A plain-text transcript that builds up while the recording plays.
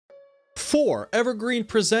4. Evergreen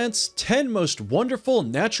presents 10 most wonderful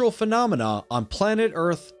natural phenomena on planet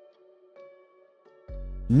Earth.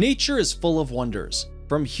 Nature is full of wonders,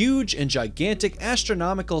 from huge and gigantic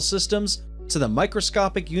astronomical systems to the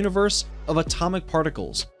microscopic universe of atomic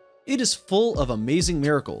particles. It is full of amazing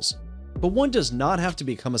miracles, but one does not have to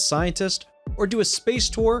become a scientist or do a space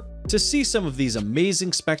tour to see some of these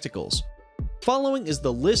amazing spectacles. Following is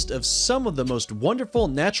the list of some of the most wonderful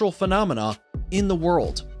natural phenomena in the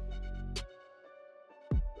world.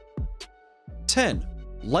 10.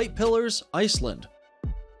 Light Pillars, Iceland.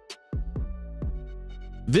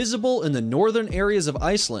 Visible in the northern areas of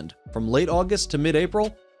Iceland from late August to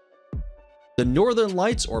mid-April, the northern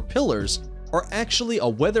lights or pillars are actually a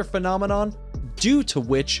weather phenomenon due to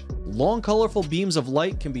which long colorful beams of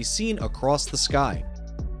light can be seen across the sky.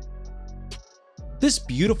 This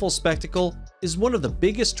beautiful spectacle is one of the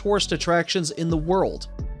biggest tourist attractions in the world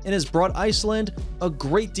and has brought Iceland a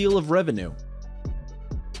great deal of revenue.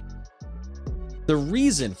 The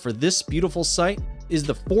reason for this beautiful sight is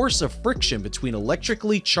the force of friction between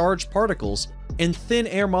electrically charged particles and thin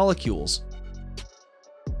air molecules.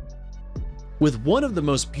 With one of the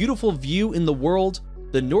most beautiful views in the world,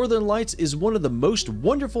 the Northern Lights is one of the most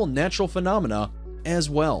wonderful natural phenomena as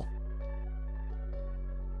well.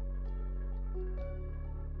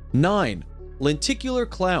 9. Lenticular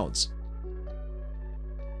clouds.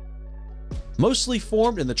 Mostly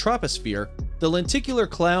formed in the troposphere, the lenticular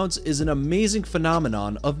clouds is an amazing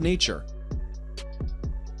phenomenon of nature.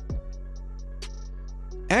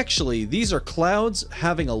 Actually, these are clouds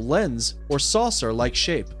having a lens or saucer-like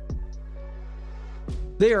shape.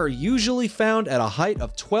 They are usually found at a height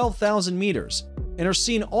of 12,000 meters and are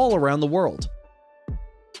seen all around the world.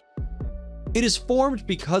 It is formed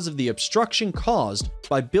because of the obstruction caused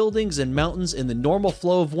by buildings and mountains in the normal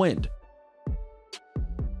flow of wind.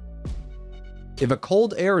 If a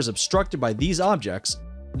cold air is obstructed by these objects,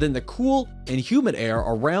 then the cool and humid air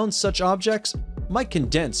around such objects might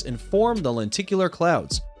condense and form the lenticular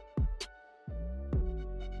clouds.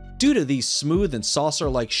 Due to these smooth and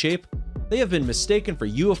saucer-like shape, they have been mistaken for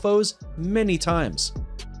UFOs many times.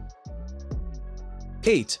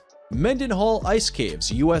 8. Mendenhall Ice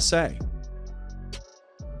Caves, USA.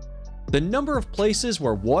 The number of places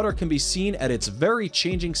where water can be seen at its very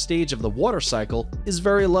changing stage of the water cycle is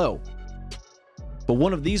very low. But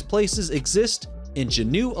one of these places exists in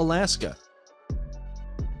Juneau, Alaska.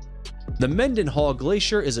 The Mendenhall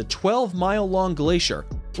Glacier is a 12-mile-long glacier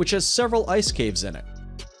which has several ice caves in it.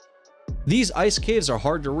 These ice caves are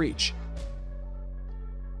hard to reach.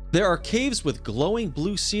 There are caves with glowing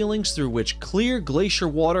blue ceilings through which clear glacier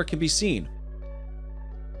water can be seen.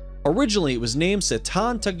 Originally, it was named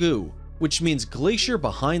Setan Tagu, which means glacier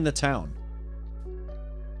behind the town.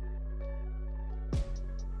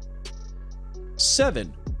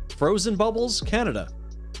 7. Frozen Bubbles, Canada.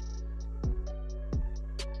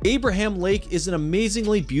 Abraham Lake is an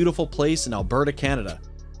amazingly beautiful place in Alberta, Canada.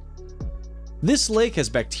 This lake has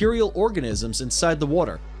bacterial organisms inside the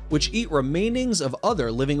water, which eat remainings of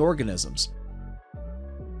other living organisms.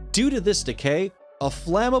 Due to this decay, a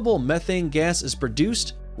flammable methane gas is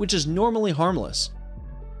produced, which is normally harmless.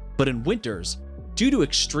 But in winters, due to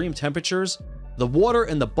extreme temperatures, the water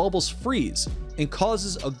in the bubbles freeze and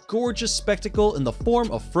causes a gorgeous spectacle in the form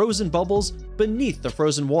of frozen bubbles beneath the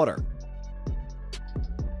frozen water.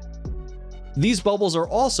 These bubbles are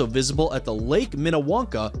also visible at the Lake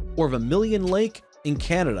Minnewanka or Vermilion Lake in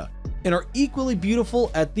Canada and are equally beautiful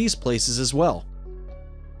at these places as well.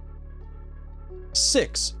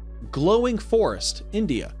 6. Glowing Forest,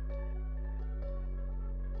 India.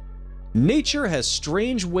 Nature has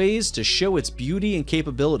strange ways to show its beauty and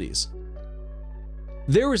capabilities.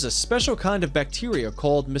 There is a special kind of bacteria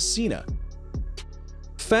called Mycena,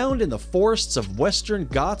 found in the forests of Western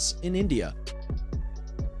Ghats in India.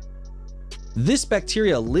 This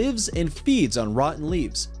bacteria lives and feeds on rotten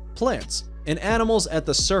leaves, plants, and animals at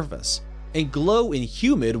the surface, and glow in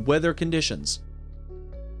humid weather conditions.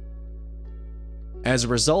 As a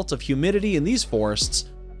result of humidity in these forests,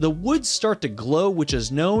 the woods start to glow, which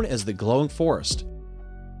is known as the glowing forest.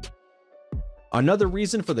 Another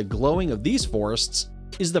reason for the glowing of these forests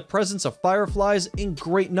is the presence of fireflies in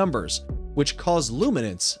great numbers, which cause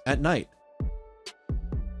luminance at night.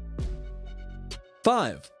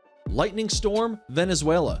 5. Lightning Storm,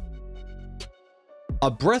 Venezuela.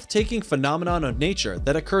 A breathtaking phenomenon of nature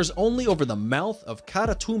that occurs only over the mouth of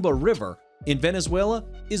Catatumbo River in Venezuela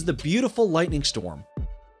is the beautiful lightning storm.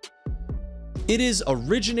 It is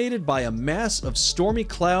originated by a mass of stormy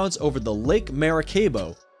clouds over the Lake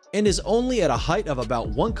Maracaibo and is only at a height of about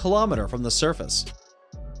 1 kilometer from the surface.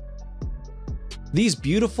 These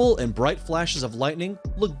beautiful and bright flashes of lightning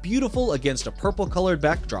look beautiful against a purple-colored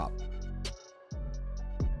backdrop.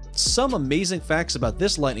 Some amazing facts about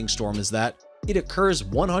this lightning storm is that it occurs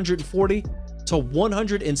 140 to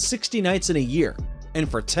 160 nights in a year, and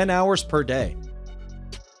for 10 hours per day.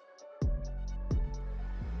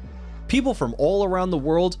 People from all around the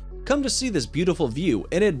world come to see this beautiful view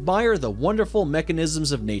and admire the wonderful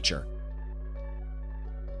mechanisms of nature.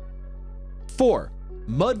 4.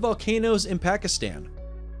 Mud volcanoes in Pakistan.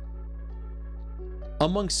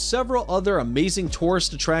 Among several other amazing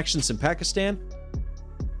tourist attractions in Pakistan,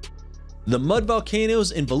 the mud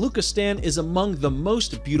volcanoes in Baluchistan is among the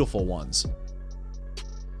most beautiful ones.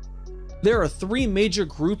 There are 3 major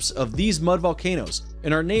groups of these mud volcanoes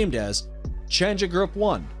and are named as Chandragupta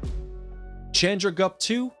 1, Chandragupta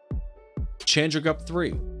 2, Chandragupta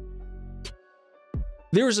 3.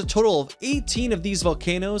 There is a total of 18 of these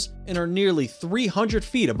volcanoes and are nearly 300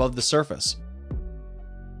 feet above the surface.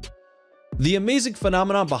 The amazing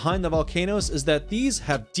phenomenon behind the volcanoes is that these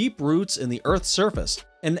have deep roots in the Earth's surface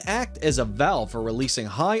and act as a valve for releasing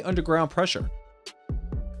high underground pressure.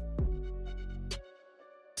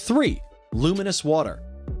 3. Luminous water.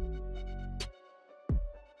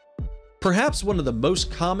 Perhaps one of the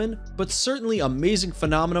most common, but certainly amazing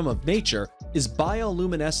phenomenon of nature is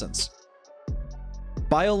bioluminescence.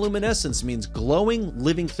 Bioluminescence means glowing,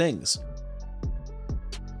 living things.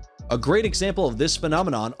 A great example of this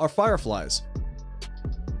phenomenon are fireflies.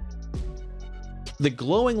 The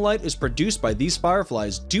glowing light is produced by these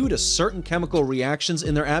fireflies due to certain chemical reactions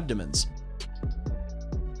in their abdomens.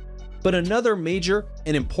 But another major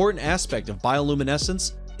and important aspect of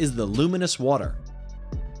bioluminescence is the luminous water.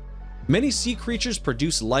 Many sea creatures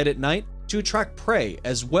produce light at night to attract prey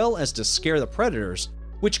as well as to scare the predators,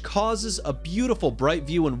 which causes a beautiful bright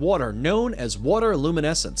view in water known as water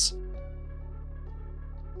luminescence.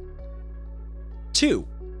 2.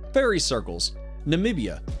 Fairy circles,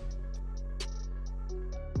 Namibia.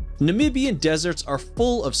 Namibian deserts are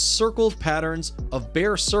full of circled patterns of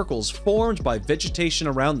bare circles formed by vegetation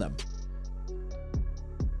around them.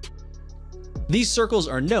 These circles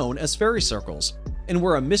are known as fairy circles and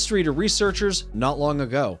were a mystery to researchers not long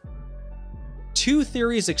ago. 2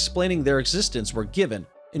 theories explaining their existence were given,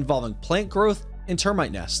 involving plant growth and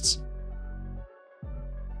termite nests.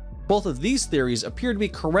 Both of these theories appear to be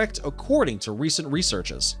correct according to recent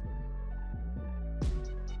researches.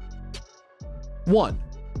 1.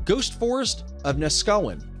 Ghost Forest of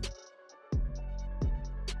Neskowin.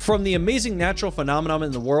 From the amazing natural phenomenon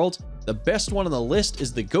in the world, the best one on the list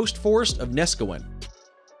is the Ghost Forest of Neskowin.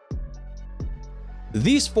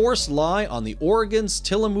 These forests lie on the Oregon's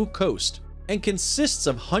Tillamook coast and consists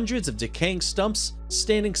of hundreds of decaying stumps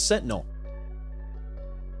standing sentinel.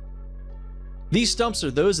 These stumps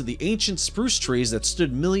are those of the ancient spruce trees that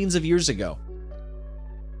stood millions of years ago.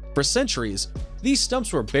 For centuries, these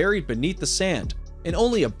stumps were buried beneath the sand, and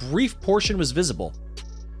only a brief portion was visible.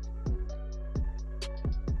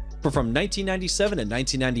 But from 1997 to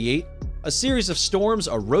 1998, a series of storms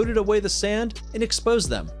eroded away the sand and exposed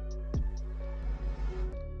them.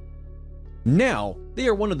 Now, they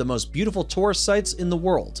are one of the most beautiful tourist sites in the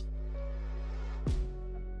world.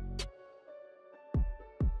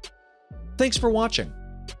 Thanks for watching.